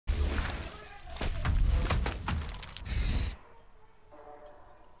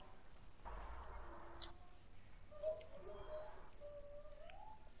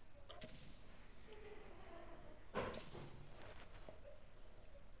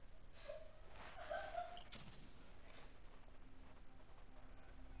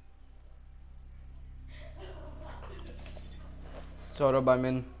Saurabh, I'm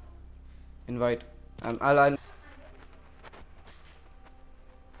in. Invite. I'll.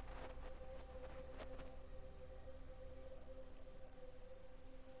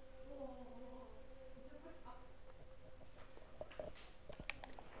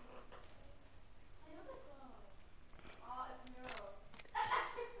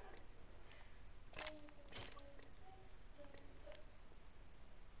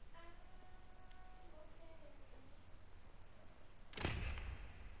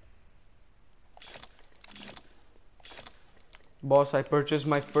 Boss, I purchased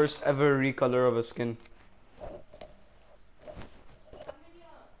my first ever recolor of a skin.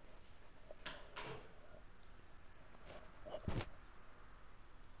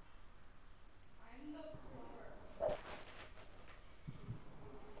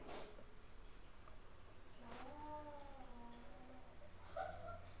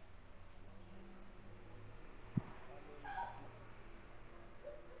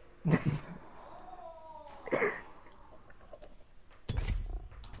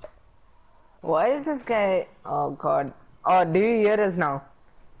 Why is this guy? Oh god. Oh, do you hear us now?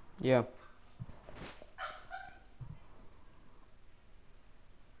 Yeah.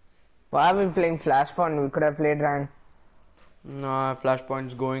 Why are we playing Flashpoint? We could have played Ryan. Nah,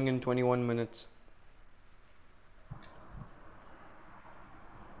 Flashpoint's going in 21 minutes.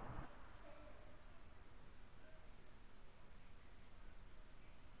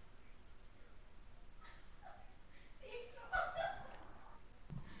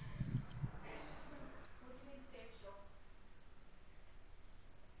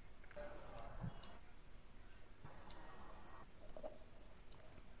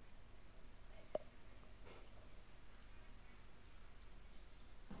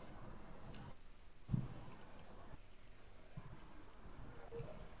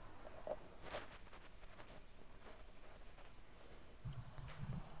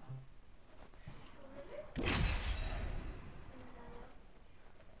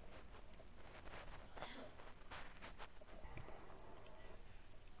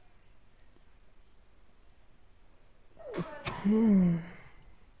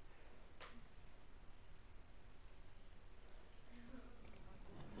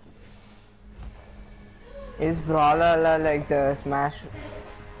 Is Brawler like the Smash?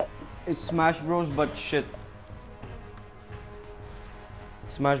 It's Smash Bros, but shit.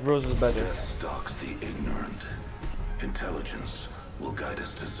 Smash Bros is better. Death stalks the ignorant. Intelligence will guide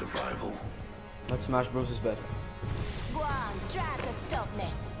us to survival. But Smash Bros is better. Go on, try to stop me.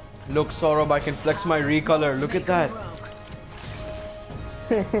 Look, Saurabh, I can flex my recolor. Look at that.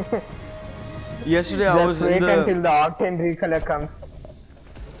 Yesterday I was Just in wait until the. the Octane recolor comes.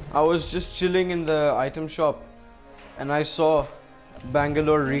 I was just chilling in the item shop, and I saw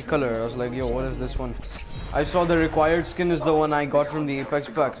Bangalore recolor. I was like, yo, what is this one? I saw the required skin is the one I got from the Apex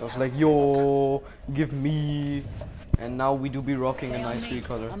packs. I was like, yo, give me. And now we do be rocking a nice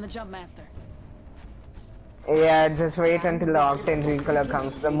recolor. I'm the jump master. Yeah, just wait until the Octane recolor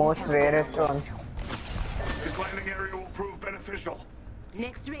comes. The most rarest one. This landing area will prove beneficial.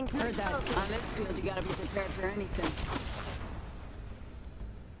 Next ring's heard that. On this field, you gotta be prepared for anything.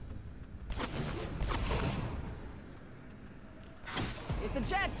 It's the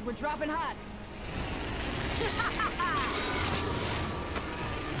Jets. We're dropping hot.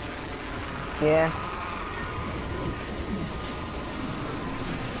 Yeah.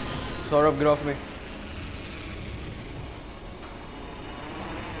 Saurabh, get off me.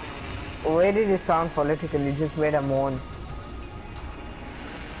 Where did it sound political? You just made a moan.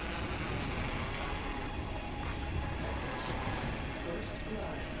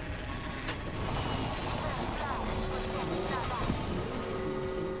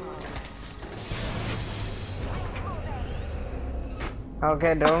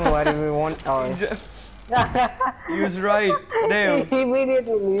 Okay, don't worry, we won't. Oh. He was right. Damn. He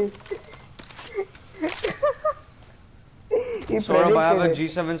immediately leaves. Saurabh, I have a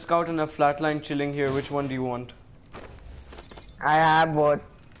G7 Scout and a flatline chilling here. Which one do you want? I have both.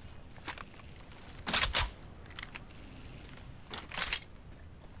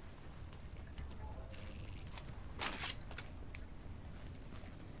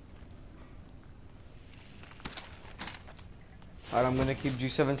 Alright, I'm gonna keep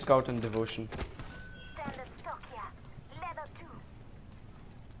G7 Scout and Devotion. Standard stock here. Level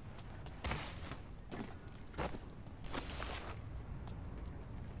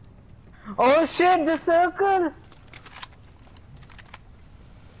 2. Oh shit, the circle!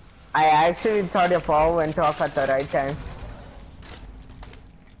 I actually thought your power went off at the right time.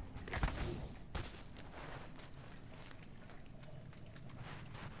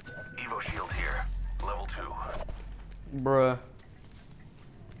 Evo shield here. Level 2. Bruh.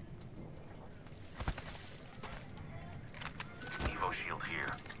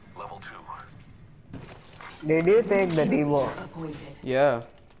 Did you take the Devo? Yeah.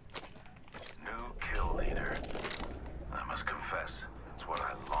 New kill leader. I must confess, it's what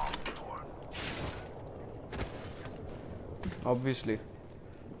I longed for. Obviously.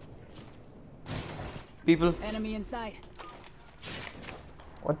 People. Enemy inside.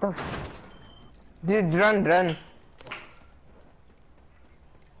 What the? Dude, run.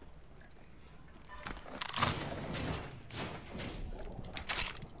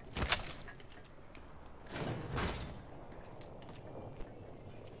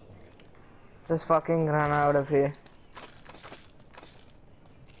 Just fucking run out of here.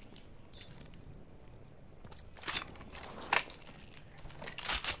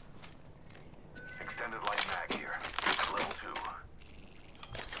 Extended light mag here. Level 2.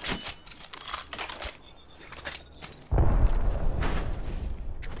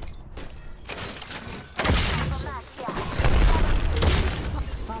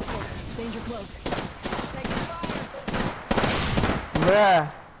 Hostile. Danger close. Bruh,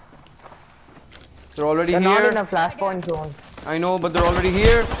 They're already they're here. not in a flashpoint zone. I know, but they're already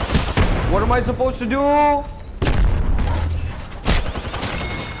here. What am I supposed to do?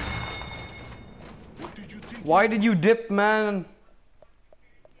 Why did you dip, man?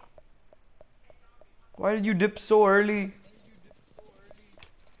 Why did you dip so early?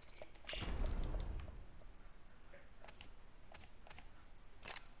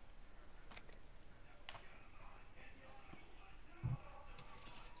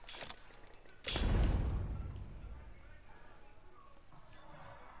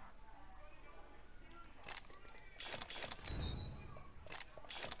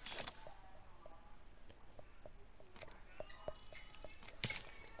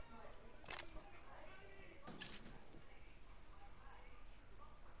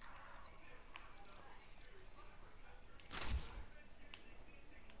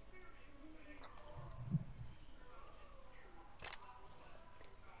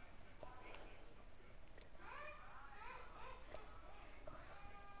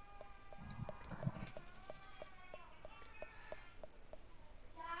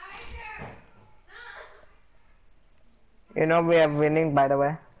 You know we are winning, by the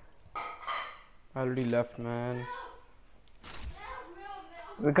way. I already left, man.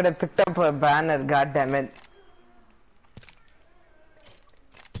 We could have picked up a banner, god damn it.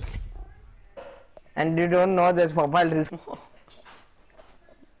 And you don't know this mobile risk.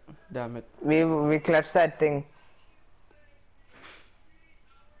 Damn it. We clutched that thing.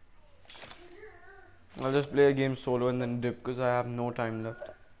 I'll just play a game solo and then dip because I have no time left.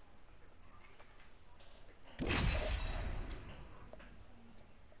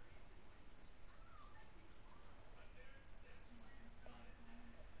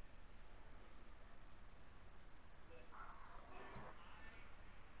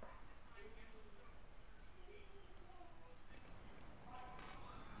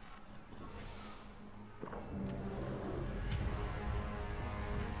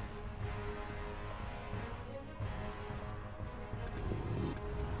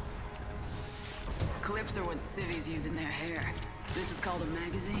 Clips are what civvies use in their hair. This is called a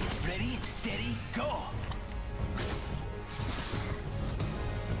magazine. Ready, steady, go!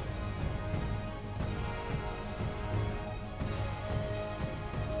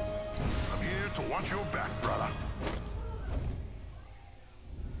 I'm here to watch your back, brother.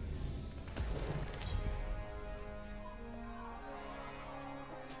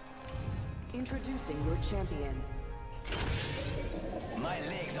 Introducing your champion. My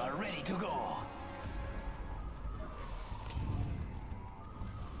legs are ready to go.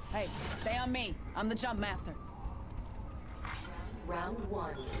 Hey, stay on me. I'm the jump master. Round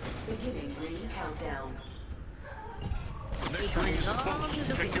 1. Beginning ring countdown. Next ring is close.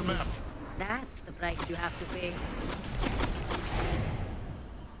 Check your map. That's the price you have to pay.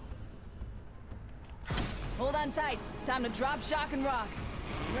 Hold on tight. It's time to drop, shock, and rock.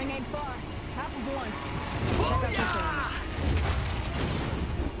 Ring ain't far. Half of one. Let's check out this area.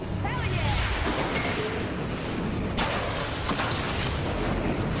 Hell yeah!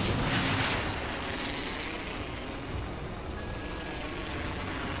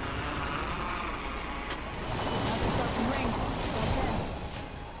 Ring.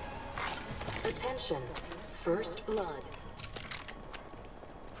 Attention. First blood.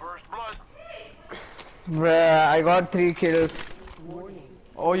 First blood. Bruh, I got 3 kills. Warning.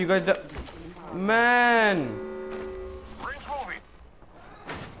 Oh, you guys, man. Ring's moving.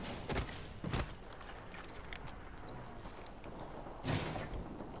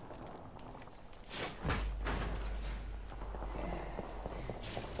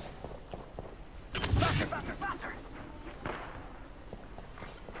 Faster, faster, faster!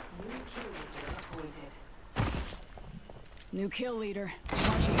 New kill leader appointed. New kill leader.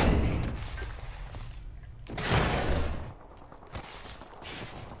 Watch your six.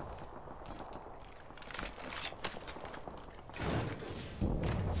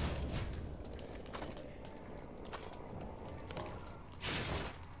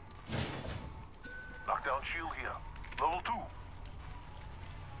 Knockdown shield here. Level 2.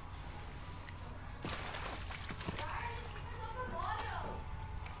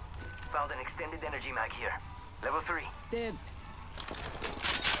 Found an extended energy mag here. Level 3. Dibs.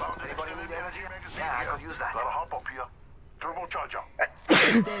 Found an Anybody need extended energy? magazine Yeah, I here. could use that. Gotta hop up here. Turbocharger.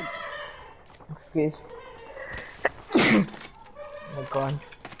 Dibs. Excuse. Oh my god.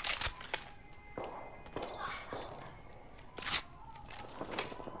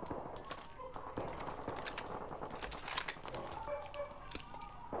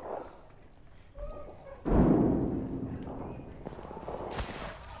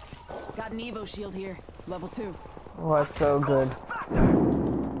 Got an Evo shield here. Level 2. What's so good?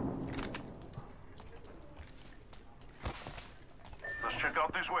 Let's check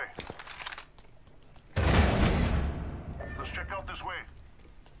out this way. Let's check out this way.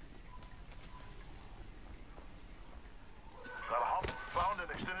 Gotta hop. Found an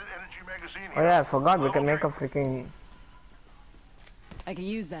extended energy magazine Oh here. yeah, I forgot we can Level make a 3. freaking. I can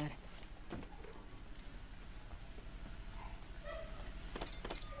use that.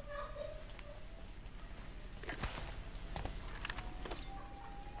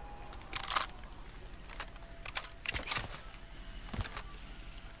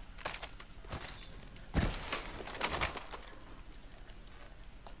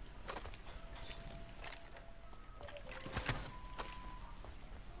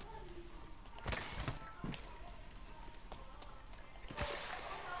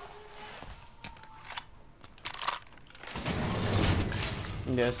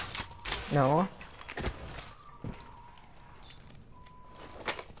 Yes. No.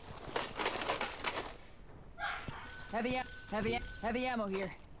 Heavy ammo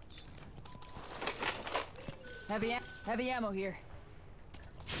here. Heavy ammo here.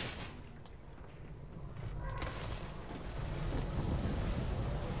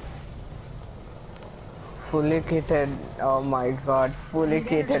 Fully kitted. Oh my god. Fully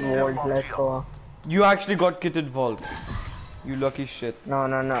kitted Volt. Let's go. You actually got kitted Vault. You lucky shit. No,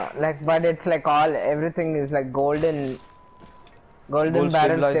 no, no. Like, but it's like all everything is like golden. Golden Gold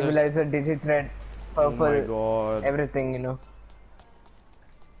barrel stabilizers. stabilizer, digithread, Oh purple, my god. everything, you know.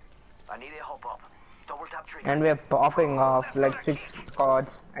 I need a hop up. Double tap trigger. And we're popping off like 6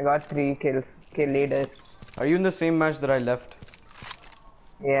 squads. I got 3 kills. Kill leaders. Are you in the same match that I left?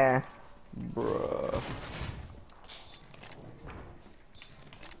 Yeah. Bruh.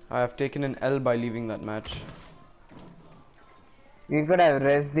 I have taken an L by leaving that match. We could have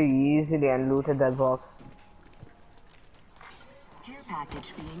rested easily and looted that box. Care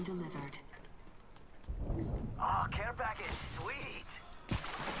package being delivered. Oh, care package. Sweet.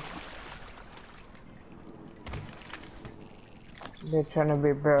 They're trying to be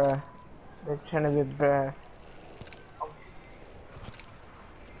bruh. They're trying to be bruh.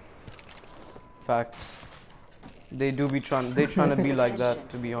 Facts. They do be trying to be like that,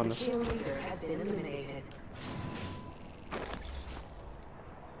 to be honest. The kill leader has been eliminated.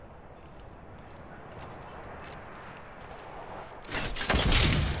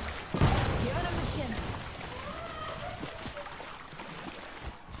 Giving him the shin.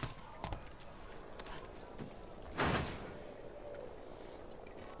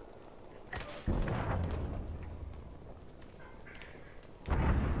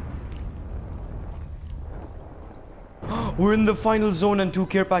 We're in the final zone and 2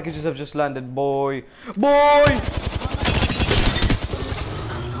 care packages have just landed, boy. Boy!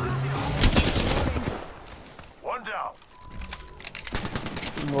 One down.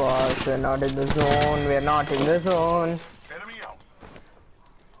 Boss, we're not in the zone. We're not in the zone. Enemy out.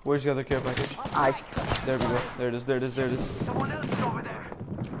 Where's the other care package? There we go. There it is, there it is, there it is. Someone else is over there.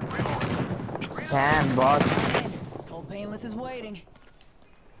 Damn, boss. Old Painless is waiting.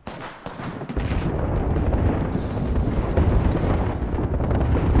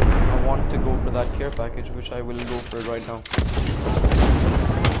 I want to go for that care package, which I will go for it right now.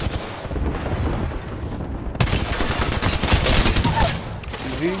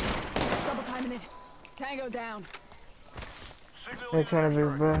 Easy. Double timing it. Tango down. They're trying to be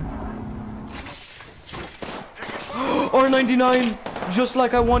bruh. R99! Just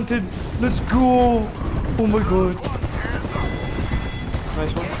like I wanted. Let's go! Oh my god.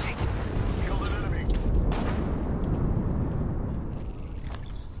 Nice one. Killed an enemy.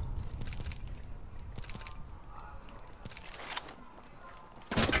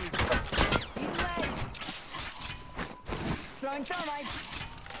 Throwing thermite.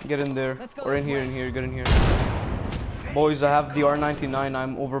 Get in there. Let's go Or in this here, way. in here, get in here. Boys, I have the R99.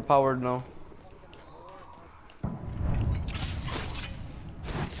 I'm overpowered now.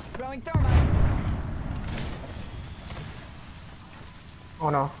 Throwing thermite. Oh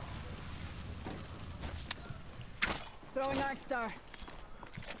no. Throwing arc star.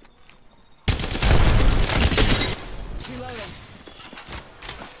 Reloading.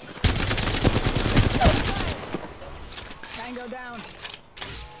 Tango down.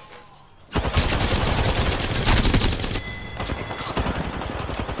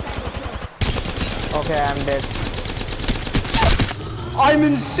 Okay, I'm dead. I'm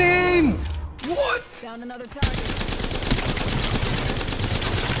insane! What? Down another target.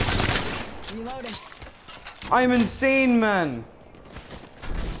 Reloading. I'm insane, man.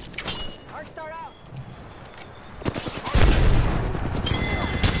 Arc star out.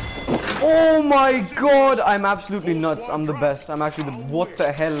 Oh my god, I'm absolutely nuts. I'm the best. I'm actually the. What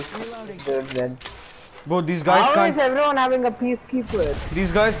the hell? Reloading. Dude, dead. Bro, these guys How is can't. everyone having a peacekeeper?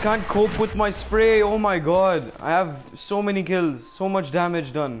 These guys can't cope with my spray. Oh my god. I have so many kills, so much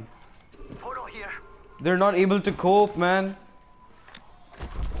damage done. Portal here. They're not able to cope, man.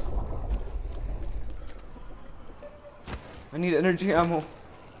 I need energy ammo.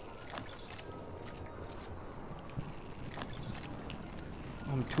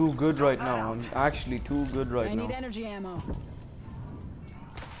 I'm too good right now. I'm actually too good right I need now. energy ammo.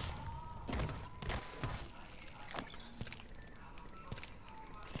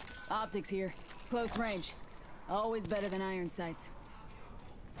 Optics here. Close range. Always better than iron sights.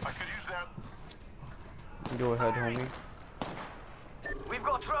 I could use that. Go ahead, homie. We've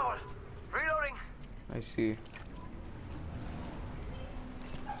got trouble. Reloading. I see.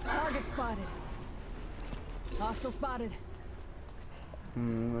 Target spotted. Hostile spotted.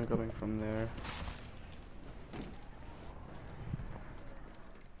 They're coming from there.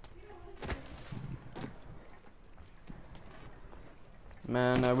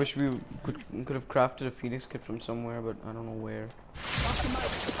 Man, I wish we could have crafted a Phoenix kit from somewhere, but I don't know where. Off the mic.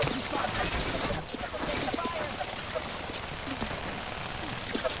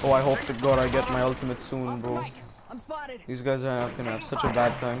 Oh, I hope to God I get my ultimate soon, Off the bro. mic. I'm spotted. These guys are gonna have such a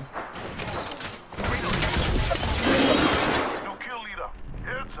bad time. No kill leader.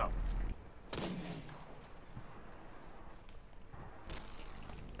 Heads up.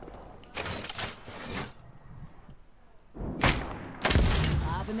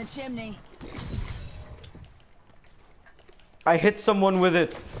 Up in the chimney. I hit someone with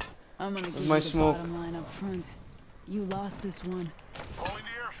it. I'm gonna give my you the smoke. bottom line up front. You lost this one. Calling the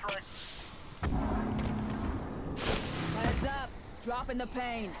airstrike. Heads up. Dropping the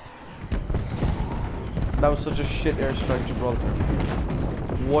pain. That was such a shit airstrike, Gibraltar.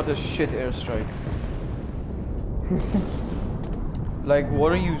 What a shit airstrike. Like,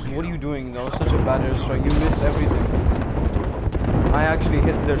 what are you doing? That was such a bad airstrike. You missed everything. I actually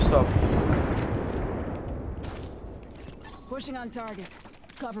hit their stuff. Pushing on targets.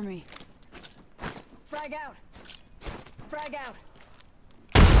 Cover me. Frag out. Frag out.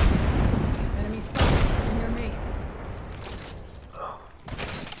 Enemy spotted near me.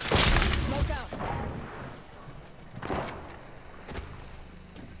 Smoke out.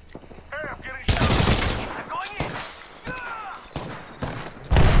 Hey, I'm getting shot. I'm going in.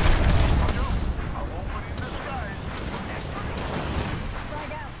 I'm opening the skies.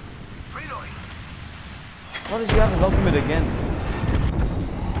 Frag out. Reloading. Why does he have his ultimate again?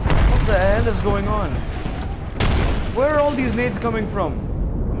 What the hell is going on? Where are all these nades coming from?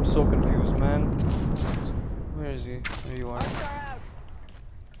 I'm so confused, man. Where is he? There you are. Star out.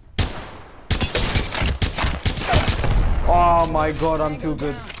 Oh my god, I'm Tango too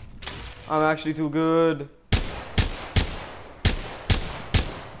good. down. I'm actually too good.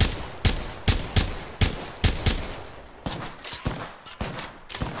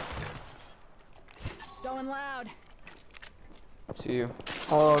 Going loud. See you.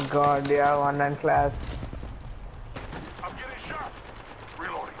 Oh god, yeah, online class. I'm getting shot.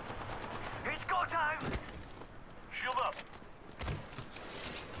 Reloading. It's go time. Shield up.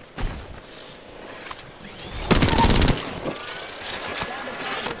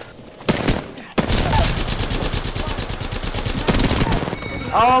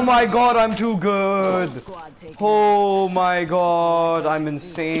 Oh my god, I'm too good. Squad taken. Oh my god, I'm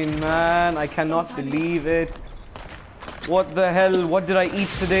insane, man. I cannot believe it. What the hell? What did I eat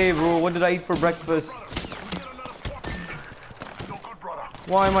today, bro? What did I eat for breakfast? No good, brother.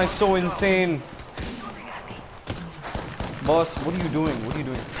 Why am I so insane? Boss, what are you doing? What are you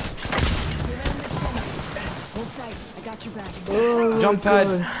doing? Hold tight. I got your back. Jump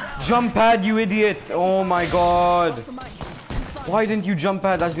pad. Jump pad, you idiot. Oh my god. Off the mic. Why didn't you jump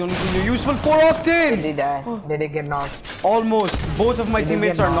pad? That's the only thing you're useful for. Did Octane! he die? Did he get knocked? Almost. Both of my Did he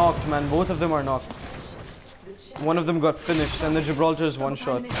teammates get are knocked? knocked, man. Both of them are knocked. One of them got finished, and the Gibraltar is one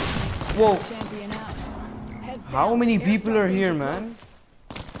shot. Whoa. Champion out. Heads How down. many Airstrike people are here, danger man? close.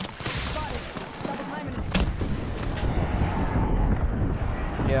 Spotted. Double timing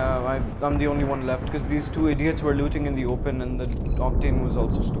it. Yeah, I'm the only one left because these two idiots were looting in the open, and the Octane was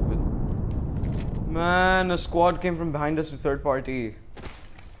also stupid. Man, a squad came from behind us with third party.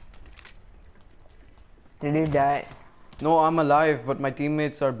 Did he die? No, I'm alive, but my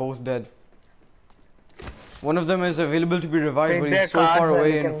teammates are both dead. One of them is available to be revived, Take but their he's so cards far and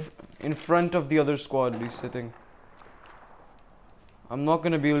away you in front of the other squad he's sitting. I'm not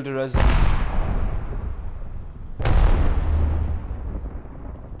gonna be able to res him.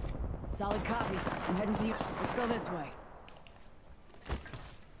 Solid copy. I'm heading to you. Let's go this way.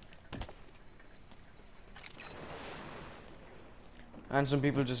 And some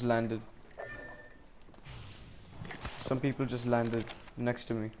people just landed. Some people just landed next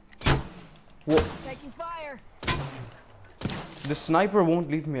to me. Whoa. Taking fire. The sniper won't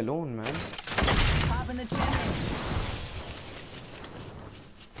leave me alone, man. Popping the chimney.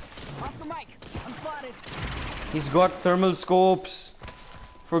 Oscar Mike, I'm spotted. He's got thermal scopes.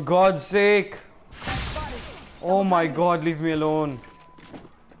 For God's sake. Spotted. Oh my God, leave me alone.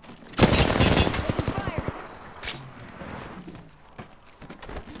 Taking fire.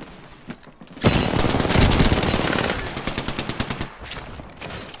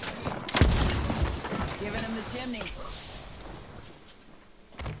 Giving him the chimney.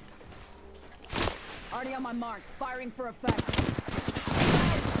 Already on my mark. Firing for effect.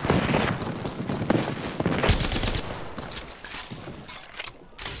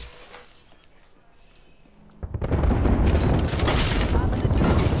 Top of the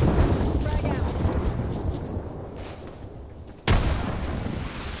chimney. Frag out.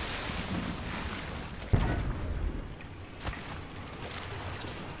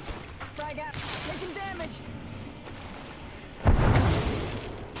 Frag out. Taking damage.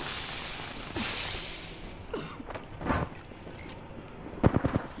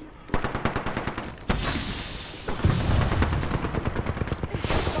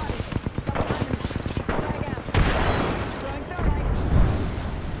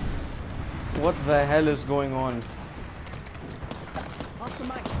 What the hell is going on? Oscar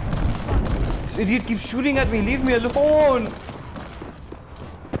Mike. This idiot keeps shooting at me. Leave me alone.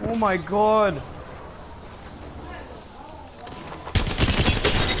 Oh my God.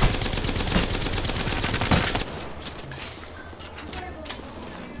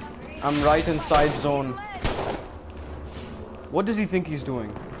 I'm right inside zone. What does he think he's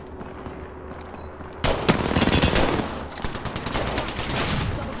doing?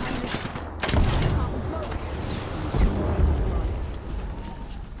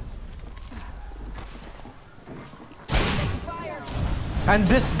 And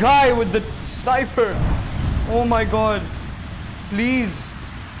this guy with the sniper. Oh my God. Please.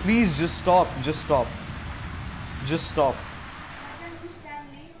 Please just stop. Just stop. Just stop.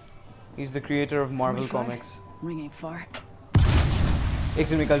 He's the creator of Marvel 45. Comics. Ring ain't far. एक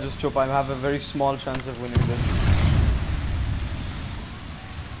second निकाल just chup. I have a very small chance of winning this.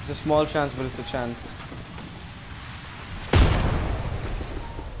 It's a small chance, but it's a chance.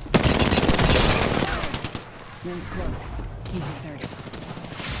 Ring's close. Easy 30.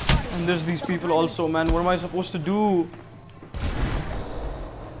 And there's these people also, man. What am I supposed to do?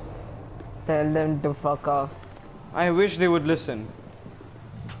 Tell them to fuck off. I wish they would listen.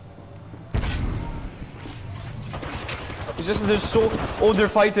 It's just that there's so... Oh, they're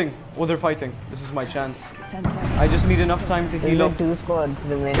fighting. Oh, they're fighting. This is my chance. 10 seconds. I just need enough time to There's heal like up. 2 squads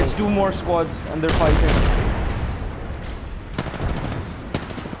remaining. It's 2 more squads and they're fighting.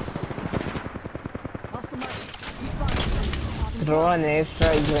 Oscar Mike. You spotted. Throw an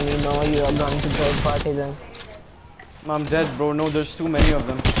airstrike when you know you are going to third party them. I'm dead, bro. No, there's too many of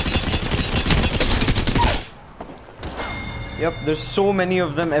them. Yep, there's so many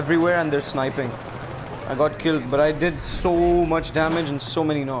of them everywhere and they're sniping. I got killed, but I did so much damage and so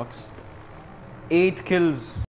many knocks. 8 kills.